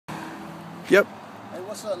Yep. Hey,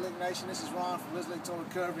 what's up, Lick Nation? This is Ron from Lizardzilla Total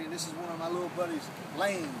Recovery, and this is one of my little buddies,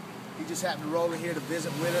 Lane. He just happened to roll in here to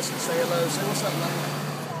visit with us and say hello. Say what's up,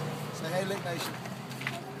 Lane. Say hey, Lick Nation.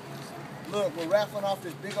 Look, we're raffling off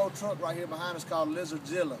this big old truck right here behind us called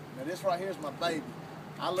Lizardzilla. Now this right here is my baby.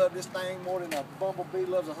 I love this thing more than a bumblebee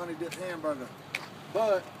loves a honey-dipped hamburger.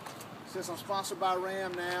 But since I'm sponsored by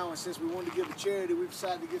Ram now, and since we wanted to give to charity, we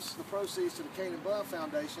decided to give the proceeds to the Kanaan Bunn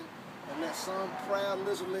Foundation and let some proud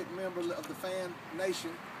Lizardzilla member of the fan nation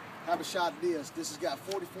have a shot at this. This has got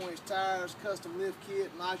 44-inch tires, custom lift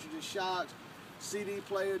kit, nitrogen shocks, CD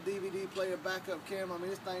player, DVD player, backup camera. I mean,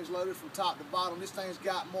 this thing's loaded from top to bottom. This thing's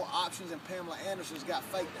got more options than Pamela Anderson's got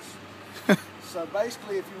fakeness. So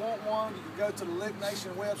basically, if you want one, you can go to the Lick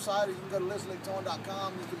Nation website, or you can go to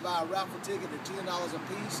lizardzilla.com. You can buy a raffle ticket at $10 a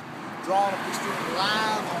piece. Drawing will be streamed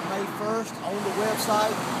live on May 1st on the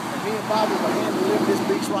website. And me and Bobby will hand deliver this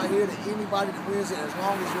beach right here to anybody that wins it, as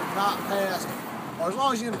long as you're not past, or as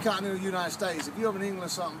long as you're in the continental United States. If you're over in England or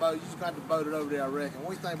something, Bo, you just got to boat it over there, I reckon. What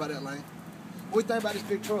do you think about that, Lane? What do you think about this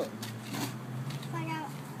big truck?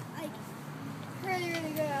 Really,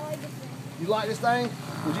 really good. I like this thing. You like this thing?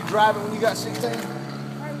 Would you drive it when you got 16?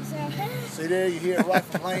 Probably so. See there, you hear it right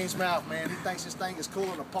from Lane's mouth, man. He thinks this thing is cooler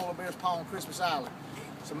than a polar bear's paw on Christmas Island.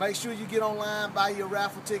 So make sure you get online, buy your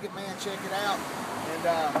raffle ticket, man. Check it out,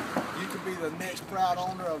 and you can be the next proud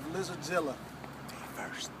owner of Lizardzilla.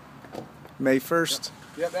 May 1st.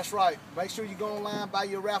 Yep, that's right. Make sure you go online, buy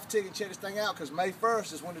your raffle ticket, and check this thing out, because May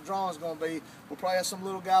 1st is when the drawing is going to be. We'll probably have some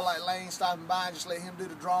little guy like Lane stopping by and just let him do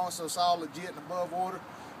the drawing, so it's all legit and above order.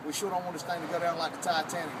 We sure don't want this thing to go down like the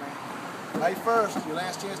Titanic, man. May 1st, your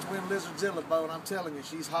last chance to win Lizardzilla, Bo, and I'm telling you,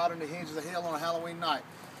 she's hotter than the hinges of hell on a Halloween night.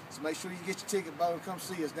 So make sure you get your ticket, Bo, and come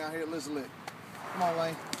see us down here at Lizardzilla. Come on,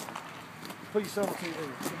 Lane. Put your silver TV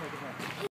in.